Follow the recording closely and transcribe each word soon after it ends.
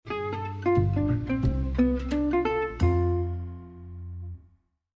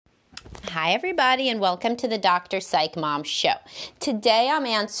Hi, everybody, and welcome to the Dr. Psych Mom Show. Today, I'm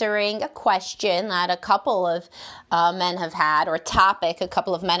answering a question that a couple of men have had, or a topic a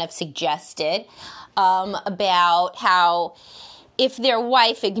couple of men have suggested about how if their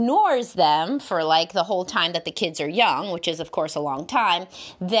wife ignores them for like the whole time that the kids are young, which is, of course, a long time,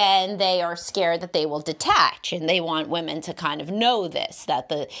 then they are scared that they will detach. And they want women to kind of know this, that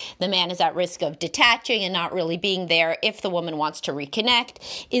the man is at risk of detaching and not really being there if the woman wants to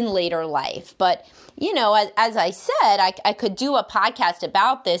reconnect in later life. But, you know, as I said, I could do a podcast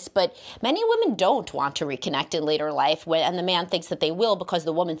about this, but many women don't want to reconnect in later life, and the man thinks that they will because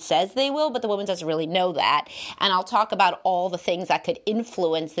the woman says they will, but the woman doesn't really know that. And I'll talk about all the things that could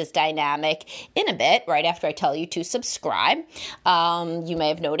influence this dynamic in a bit, right after I tell you to subscribe. You may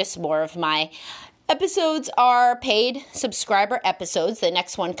have noticed more of my episodes are paid subscriber episodes. The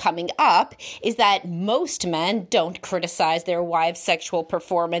next one coming up is that most men don't criticize their wives' sexual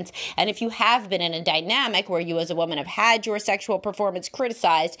performance. And if you have been in a dynamic where you as a woman have had your sexual performance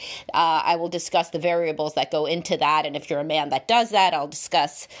criticized, I will discuss the variables that go into that. And if you're a man that does that, I'll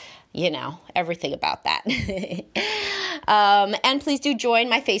discuss everything about that. And please do join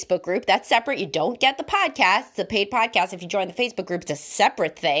my Facebook group. That's separate. You don't get the podcast. It's a paid podcast. If you join the Facebook group, it's a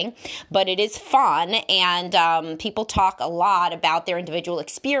separate thing, but it is fun. And people talk a lot about their individual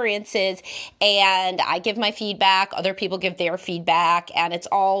experiences. And I give my feedback. Other people give their feedback. And it's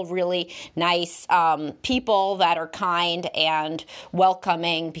all really nice people that are kind and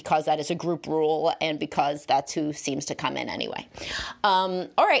welcoming because that is a group rule and because that's who seems to come in anyway. All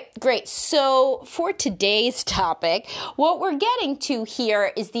right. Great. So for today's topic, what we're getting to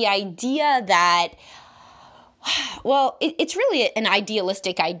here is the idea that, well, it's really an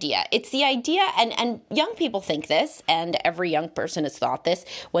idealistic idea. It's the idea, and young people think this, and every young person has thought this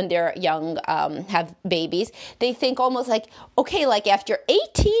when they're young, have babies. They think almost like, okay, like after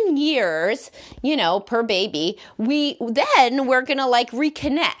 18 years, per baby, we're going to like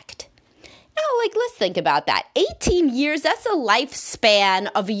reconnect. Now, let's think about that. 18 years, that's the lifespan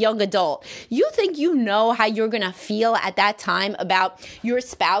of a young adult. You think you know how you're going to feel at that time about your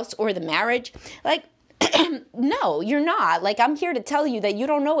spouse or the marriage? No, you're not. I'm here to tell you that you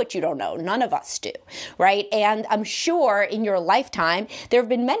don't know what you don't know. None of us do, right? And I'm sure in your lifetime, there have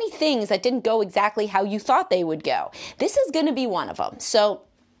been many things that didn't go exactly how you thought they would go. This is going to be one of them. So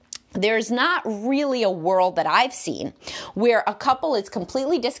there's not really a world that I've seen where a couple is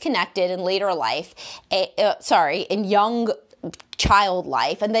completely disconnected in later life, in young child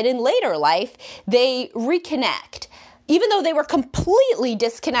life, and then in later life, they reconnect, even though they were completely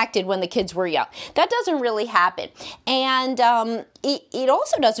disconnected when the kids were young. That doesn't really happen. And it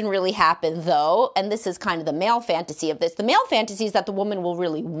also doesn't really happen, though, and this is kind of the male fantasy of this. The male fantasy is that the woman will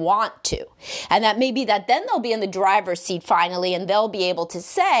really want to, and that maybe that then they'll be in the driver's seat finally, and they'll be able to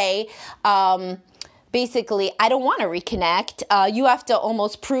say, basically, I don't want to reconnect. You have to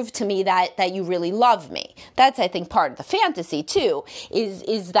almost prove to me that you really love me. That's, I think, part of the fantasy, too,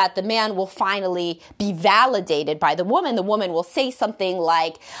 is that the man will finally be validated by the woman. The woman will say something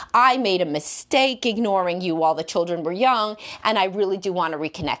like, I made a mistake ignoring you while the children were young, and I really do want to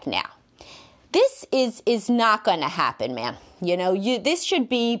reconnect now. This is not going to happen, man. This should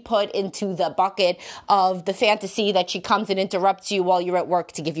be put into the bucket of the fantasy that she comes and interrupts you while you're at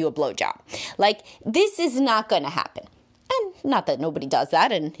work to give you a blowjob. This is not going to happen. And not that nobody does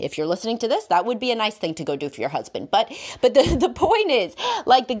that. And if you're listening to this, that would be a nice thing to go do for your husband. But the point is,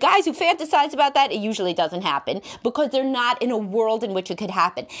 the guys who fantasize about that, it usually doesn't happen because they're not in a world in which it could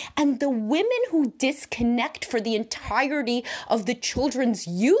happen. And the women who disconnect for the entirety of the children's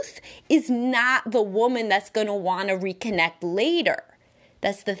youth is not the woman that's going to want to reconnect later.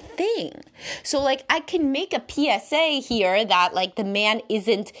 That's the thing. So, I can make a PSA here that,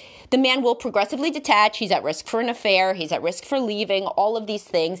 the man will progressively detach. He's at risk for an affair. He's at risk for leaving, all of these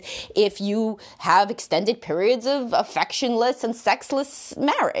things if you have extended periods of affectionless and sexless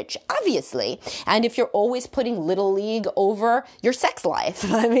marriage, obviously. And if you're always putting Little League over your sex life.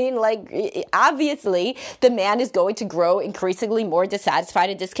 Obviously, the man is going to grow increasingly more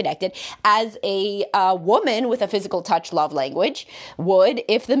dissatisfied and disconnected as a woman with a physical touch love language would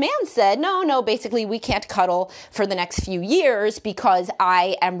if the man said, no, basically we can't cuddle for the next few years because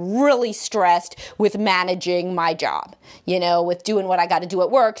I am really stressed with managing my job, with doing what I got to do at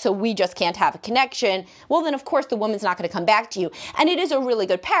work, so we just can't have a connection. Well, then of course the woman's not going to come back to you. And it is a really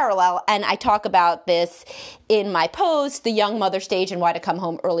good parallel, and I talk about this in my post, The Young Mother Stage and Why to Come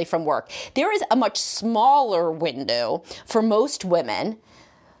Home Early from Work. There is a much smaller window for most women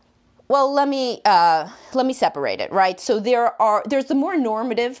Well, let me separate it, right? So there's the more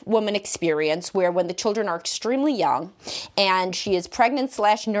normative woman experience where when the children are extremely young and she is pregnant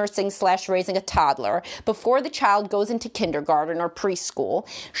 / nursing / raising a toddler, before the child goes into kindergarten or preschool,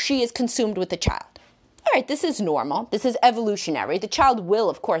 she is consumed with the child. All right, this is normal. This is evolutionary. The child will,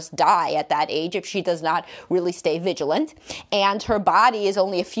 of course, die at that age if she does not really stay vigilant. And her body is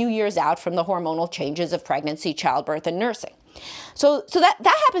only a few years out from the hormonal changes of pregnancy, childbirth, and nursing. So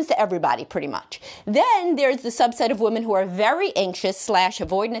that happens to everybody pretty much. Then there's the subset of women who are very anxious /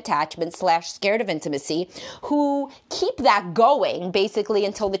 avoidant attachment / scared of intimacy, who keep that going basically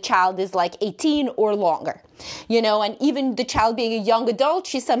until the child is like 18 or longer. And even the child being a young adult,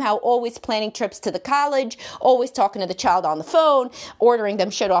 she's somehow always planning trips to the college, always talking to the child on the phone, ordering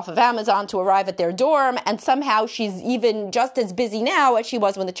them shit off of Amazon to arrive at their dorm, and somehow she's even just as busy now as she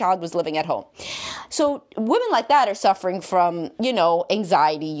was when the child was living at home. So women like that are suffering from,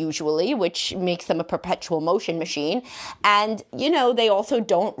 anxiety usually, which makes them a perpetual motion machine. And, they also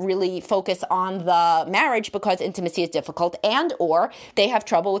don't really focus on the marriage because intimacy is difficult and or they have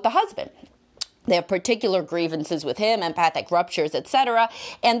trouble with the husband. They have particular grievances with him, empathic ruptures, etc.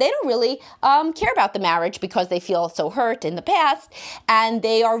 And they don't really care about the marriage because they feel so hurt in the past. And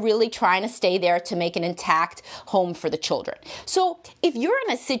they are really trying to stay there to make an intact home for the children. So if you're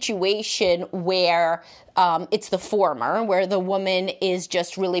in a situation where it's the former, where the woman is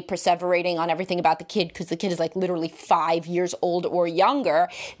just really perseverating on everything about the kid because the kid is like literally 5 years old or younger,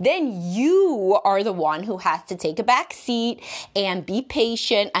 then you are the one who has to take a back seat and be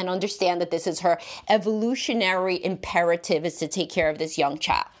patient and understand that this is her evolutionary imperative, is to take care of this young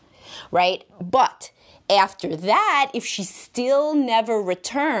child, right? But after that, if she still never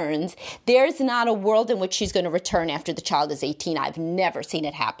returns, there's not a world in which she's going to return after the child is 18. I've never seen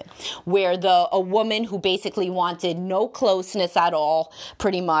it happen. Where a woman who basically wanted no closeness at all,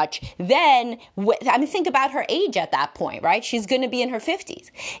 pretty much, then, think about her age at that point, right? She's going to be in her 50s.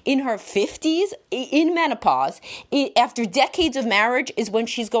 In her 50s, in menopause, after decades of marriage, is when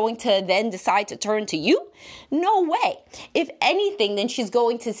she's going to then decide to turn to you? No way. If anything, then she's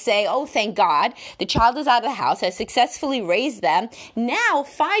going to say, oh, thank God, the child is out of the house. I successfully raised them. Now,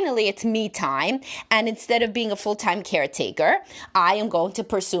 finally, it's me time. And instead of being a full-time caretaker, I am going to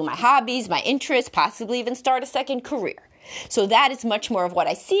pursue my hobbies, my interests, possibly even start a second career. So that is much more of what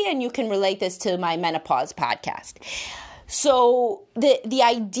I see. And you can relate this to my menopause podcast. So the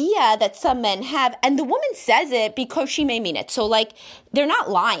idea that some men have, and the woman says it because she may mean it. So they're not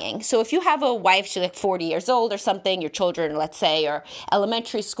lying. So if you have a wife, she's like 40 years old or something, your children, let's say, are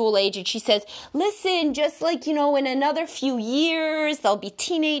elementary school age, and she says, listen, just in another few years, they'll be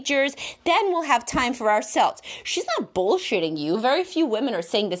teenagers, then we'll have time for ourselves. She's not bullshitting you. Very few women are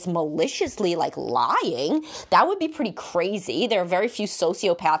saying this maliciously, lying. That would be pretty crazy. There are very few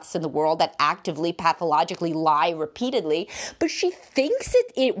sociopaths in the world that actively, pathologically lie repeatedly, but she thinks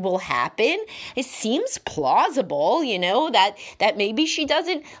it will happen. It seems plausible, that maybe she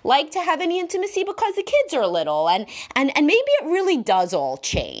doesn't like to have any intimacy because the kids are little, and maybe it really does all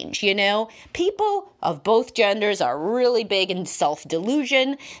change. People of both genders are really big in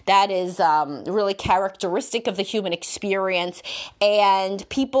self-delusion. That is really characteristic of the human experience, and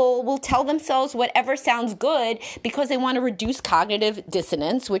people will tell themselves whatever sounds good because they want to reduce cognitive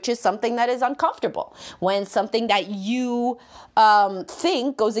dissonance, which is something that is uncomfortable when something that you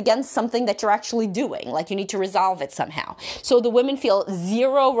think goes against something that you're actually doing. You need to resolve it somehow. So the women feel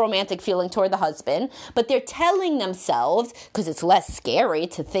zero romantic feeling toward the husband, but they're telling themselves, because it's less scary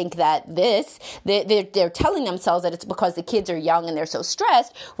to think that they're telling themselves that it's because the kids are young and they're so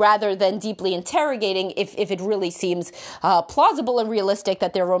stressed, rather than deeply interrogating if it really seems plausible and realistic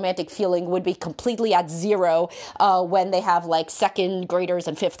that their romantic feeling would be completely at zero when they have second graders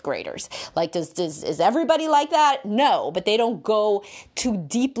and fifth graders. Is everybody like that? No, but they don't go too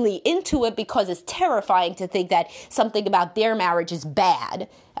deeply into it because it's terrifying to think that something about their marriage is bad.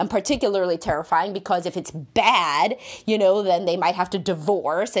 And particularly terrifying because if it's bad, then they might have to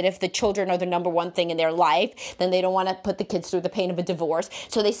divorce. And if the children are the number one thing in their life, then they don't want to put the kids through the pain of a divorce.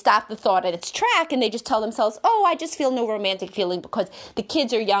 So they stop the thought at its track and they just tell themselves, oh, I just feel no romantic feeling because the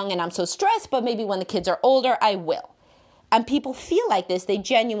kids are young and I'm so stressed, but maybe when the kids are older, I will. And people feel like this. They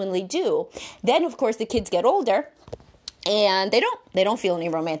genuinely do. Then, of course, the kids get older and they don't feel any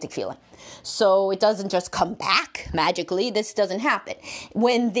romantic feeling. So it doesn't just come back magically. This doesn't happen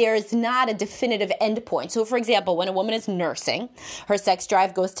when there's not a definitive endpoint. So, for example, when a woman is nursing, her sex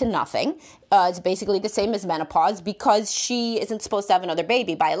drive goes to nothing. It's basically the same as menopause because she isn't supposed to have another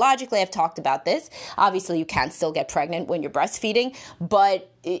baby. Biologically, I've talked about this. Obviously, you can still get pregnant when you're breastfeeding, but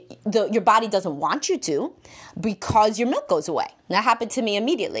your body doesn't want you to because your milk goes away. That happened to me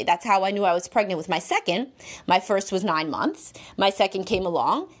immediately. That's how I knew I was pregnant with my second. My first was 9 months. My second came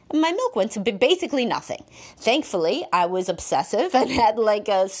along, and my milk went to basically nothing. Thankfully, I was obsessive and had like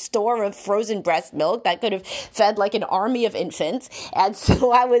a store of frozen breast milk that could have fed like an army of infants. And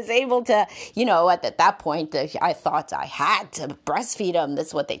so I was able to, at that point, I thought I had to breastfeed them.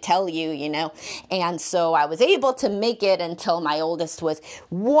 That's what they tell you, And so I was able to make it until my oldest was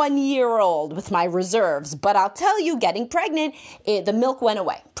 1 year old with my reserves. But I'll tell you, getting pregnant, the milk went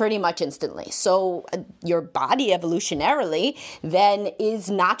away pretty much instantly. So your body evolutionarily then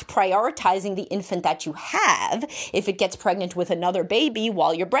is not prioritizing the infant that you have if it gets pregnant with another baby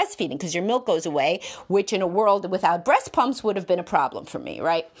while you're breastfeeding because your milk goes away, which in a world without breast pumps would have been a problem for me,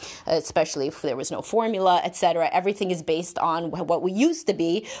 right? Especially if there was no formula, etc. Everything is based on what we used to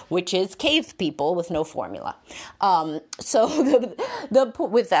be, which is cave people with no formula. So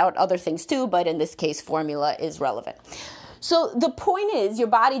without other things too, but in this case, formula is relevant. So the point is your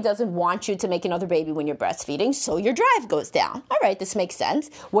body doesn't want you to make another baby when you're breastfeeding, so your drive goes down. All right, this makes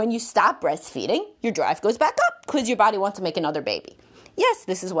sense. When you stop breastfeeding, your drive goes back up because your body wants to make another baby. Yes,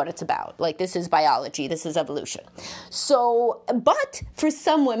 this is what it's about. Like, this is biology. This is evolution. So, but for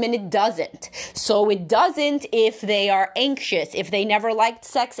some women, it doesn't. So it doesn't if they are anxious, if they never liked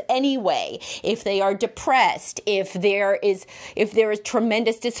sex anyway, if they are depressed, if there is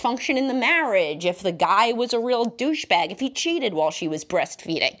tremendous dysfunction in the marriage, if the guy was a real douchebag, if he cheated while she was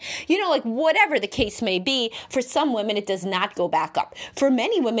breastfeeding. Like whatever the case may be, for some women, it does not go back up. For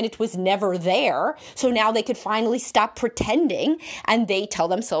many women, it was never there. So now they could finally stop pretending and they tell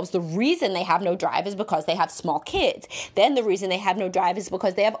themselves the reason they have no drive is because they have small kids. Then the reason they have no drive is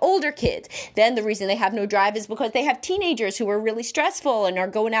because they have older kids. Then the reason they have no drive is because they have teenagers who are really stressful and are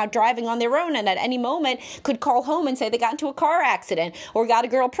going out driving on their own and at any moment could call home and say they got into a car accident or got a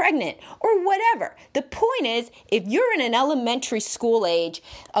girl pregnant or whatever. The point is, if you're in an elementary school age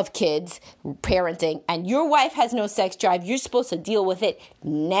of kids, parenting, and your wife has no sex drive, you're supposed to deal with it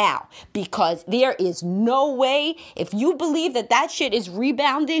now because there is no way, if you believe that shit is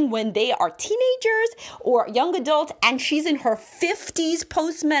rebounding when they are teenagers or young adults and she's in her 50s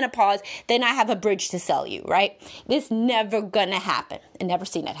post-menopause, then I have a bridge to sell you, right? This never gonna happen. I've never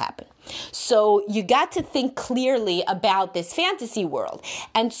seen it happen. So you got to think clearly about this fantasy world.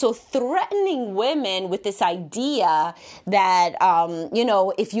 And so threatening women with this idea that,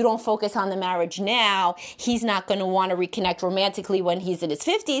 if you don't focus on the marriage now, he's not going to want to reconnect romantically when he's in his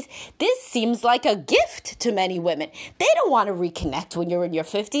 50s. This seems like a gift to many women. They don't want to reconnect when you're in your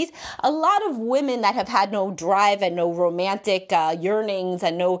 50s. A lot of women that have had no drive and no romantic yearnings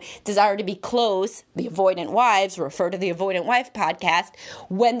and no desire to be close, the avoidant wives, refer to the Avoidant Wife podcast,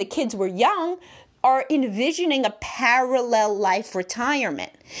 when the kids were young, are envisioning a parallel life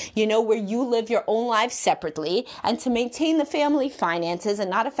retirement, where you live your own life separately and to maintain the family finances and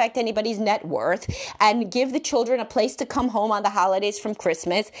not affect anybody's net worth and give the children a place to come home on the holidays from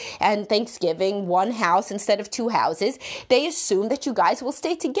Christmas and Thanksgiving, one house instead of two houses. They assume that you guys will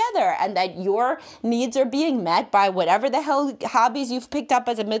stay together and that your needs are being met by whatever the hell hobbies you've picked up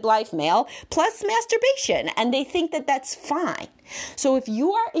as a midlife male, plus masturbation. And they think that that's fine. So if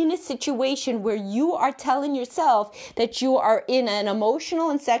you are in a situation where you are telling yourself that you are in an emotional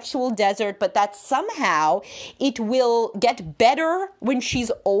and sexual desert, but that somehow it will get better when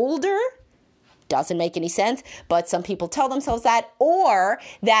she's older, doesn't make any sense, but some people tell themselves that, or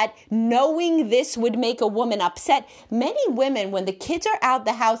that knowing this would make a woman upset. Many women, when the kids are out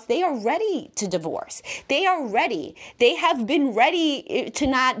the house, they are ready to divorce. They are ready. They have been ready to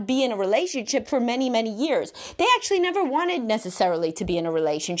not be in a relationship for many, many years. They actually never wanted necessarily to be in a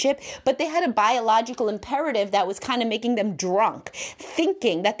relationship, but they had a biological imperative that was kind of making them drunk,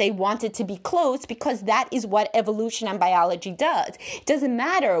 thinking that they wanted to be close because that is what evolution and biology does. It doesn't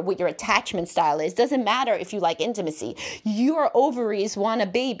matter what your attachment style is. Doesn't matter if you like intimacy. Your ovaries want a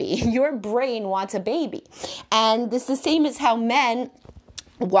baby. Your brain wants a baby. And this is the same as how men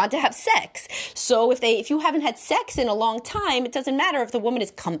want to have sex. So if you haven't had sex in a long time, it doesn't matter if the woman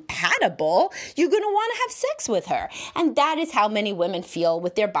is compatible, you're going to want to have sex with her. And that is how many women feel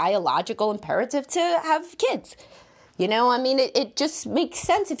with their biological imperative to have kids. It just makes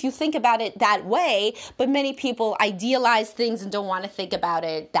sense if you think about it that way, but many people idealize things and don't want to think about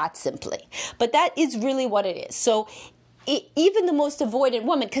it that simply. But that is really what it is. So even the most avoidant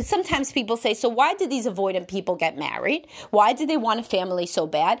woman, because sometimes people say, so why did these avoidant people get married? Why did they want a family so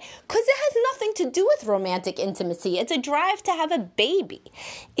bad? Because it has nothing to do with romantic intimacy. It's a drive to have a baby.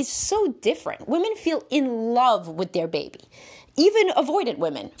 It's so different. Women feel in love with their baby. Even avoidant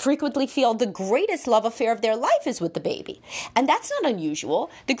women frequently feel the greatest love affair of their life is with the baby. And that's not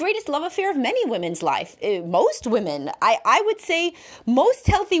unusual. The greatest love affair of many women's life, most women, I would say most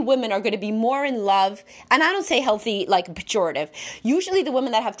healthy women are going to be more in love. And I don't say healthy like pejorative. Usually the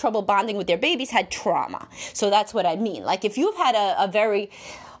women that have trouble bonding with their babies had trauma. So that's what I mean. Like if you've had a very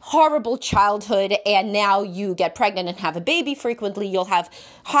horrible childhood and now you get pregnant and have a baby, frequently you'll have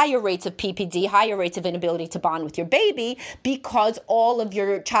higher rates of PPD, higher rates of inability to bond with your baby because all of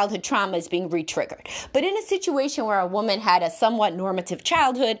your childhood trauma is being re-triggered. But in a situation where a woman had a somewhat normative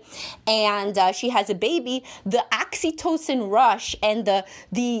childhood and she has a baby, the oxytocin rush and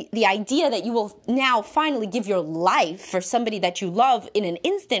the idea that you will now finally give your life for somebody that you love in an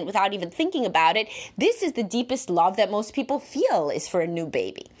instant without even thinking about it, this is the deepest love that most people feel is for a new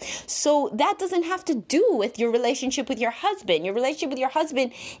baby. So that doesn't have to do with your relationship with your husband. Your relationship with your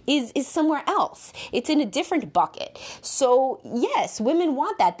husband is somewhere else. It's in a different bucket. So yes, women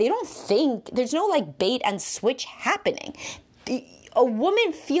want that. They don't think, there's no like bait and switch happening. A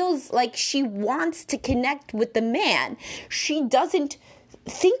woman feels like she wants to connect with the man. She doesn't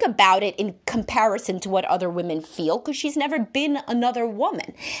think about it in comparison to what other women feel because she's never been another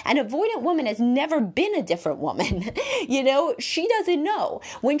woman. An avoidant woman has never been a different woman. You know, she doesn't know.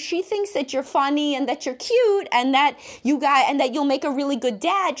 When she thinks that you're funny and that you're cute and that you'll make a really good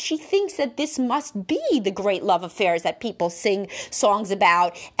dad, she thinks that this must be the great love affairs that people sing songs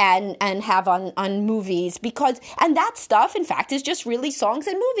about and have on movies and that stuff in fact is just really songs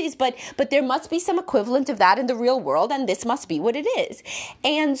and movies, but there must be some equivalent of that in the real world and this must be what it is.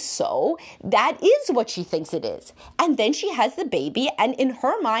 And so that is what she thinks it is. And then she has the baby, and in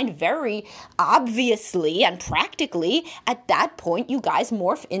her mind, very obviously and practically, at that point, you guys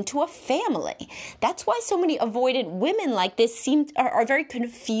morph into a family. That's why so many avoidant women like this are very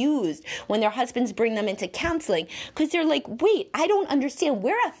confused when their husbands bring them into counseling, because they're like, wait, I don't understand.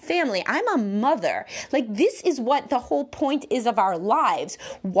 We're a family. I'm a mother. Like, this is what the whole point is of our lives.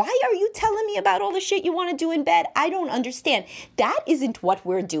 Why are you telling me about all the shit you want to do in bed? I don't understand. That isn't what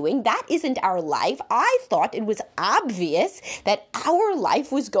we're doing. That isn't our life. I thought it was obvious that our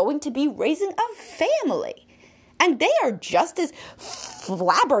life was going to be raising a family. And they are just as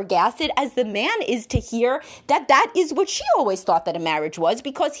flabbergasted as the man is to hear that is what she always thought that a marriage was,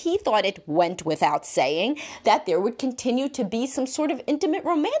 because he thought it went without saying that there would continue to be some sort of intimate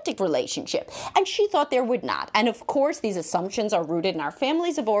romantic relationship. And she thought there would not. And of course, these assumptions are rooted in our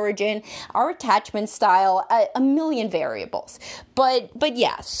families of origin, our attachment style, a million variables. But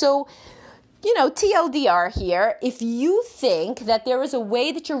yeah, so you know, TLDR here, if you think that there is a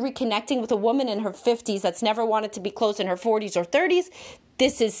way that you're reconnecting with a woman in her 50s that's never wanted to be close in her 40s or 30s,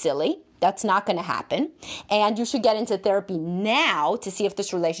 this is silly. That's not going to happen. And you should get into therapy now to see if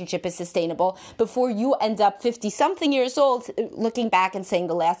this relationship is sustainable before you end up 50-something years old looking back and saying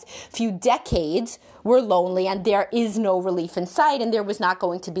the last few decades were lonely and there is no relief in sight and there was not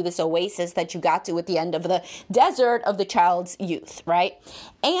going to be this oasis that you got to at the end of the desert of the child's youth, right?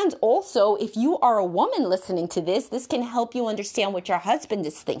 And also, if you are a woman listening to this can help you understand what your husband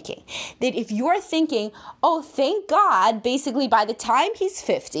is thinking. That if you're thinking, oh, thank God, basically by the time he's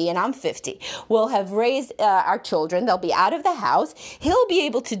 50 and I'm 50, we'll have raised our children, they'll be out of the house, he'll be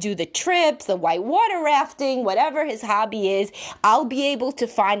able to do the trips, the whitewater rafting, whatever his hobby is, I'll be able to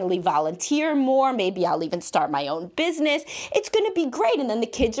finally volunteer more, maybe I'll even start my own business, it's going to be great, and then the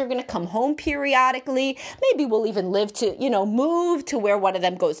kids are going to come home periodically, maybe we'll even live to, move to where one of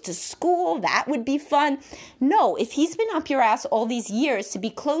them goes to school, that would be fun. No, if he's been up your ass all these years to be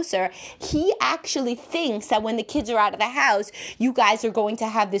closer, he actually thinks that when the kids are out of the house, you guys are going to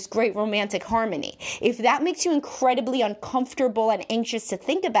have this great romantic harmony. If that makes you incredibly uncomfortable and anxious to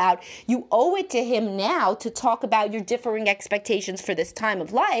think about, you owe it to him now to talk about your differing expectations for this time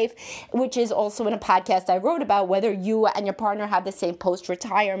of life, which is also in a podcast I wrote about whether you and your partner have the same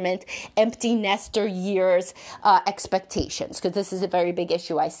post-retirement, empty nester years expectations, because this is a very big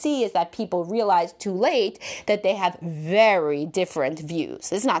issue I see, is that people realize too late that they have very different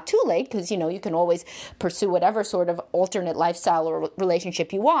views. It's not too late because, you can always pursue whatever sort of alternate lifestyle or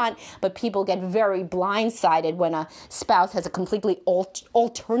relationship you want, but people get very blindsided when a spouse has a completely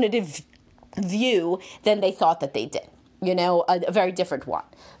alternative view than they thought that they did. a very different one.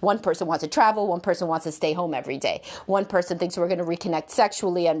 One person wants to travel. One person wants to stay home every day. One person thinks we're going to reconnect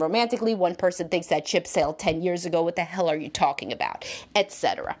sexually and romantically. One person thinks that ship sailed 10 years ago. What the hell are you talking about?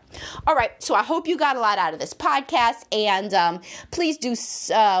 Etc. All right. So I hope you got a lot out of this podcast. And please do,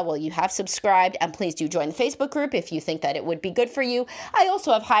 you have subscribed. And please do join the Facebook group if you think that it would be good for you. I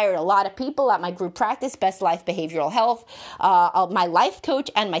also have hired a lot of people at my group practice, Best Life Behavioral Health. My life coach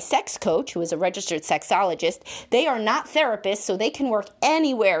and my sex coach, who is a registered sexologist, they are not therapists, so they can work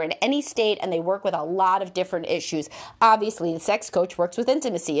anywhere in any state, and they work with a lot of different issues. Obviously, the sex coach works with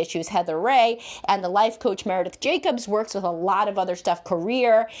intimacy issues, Heather Ray, and the life coach, Meredith Jacobs, works with a lot of other stuff,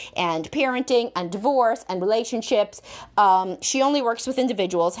 career and parenting and divorce and relationships. She only works with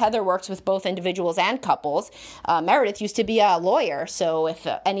individuals. Heather works with both individuals and couples. Meredith used to be a lawyer, so if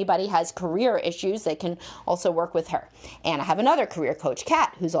anybody has career issues, they can also work with her. And I have another career coach,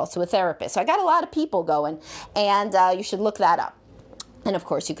 Kat, who's also a therapist. So I got a lot of people going, and you should look that up. And of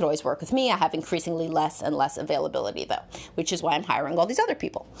course, you could always work with me. I have increasingly less and less availability, though, which is why I'm hiring all these other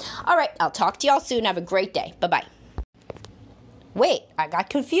people. All right, I'll talk to y'all soon. Have a great day. Bye-bye. Wait, I got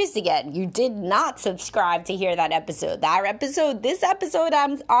confused again. You did not subscribe to hear that episode. This episode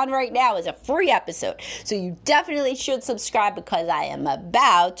I'm on right now is a free episode. So you definitely should subscribe because I am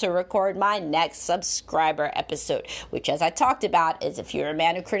about to record my next subscriber episode, which, as I talked about, is if you're a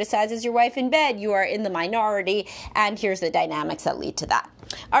man who criticizes your wife in bed, you are in the minority. And here's the dynamics that lead to that.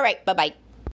 All right, bye-bye.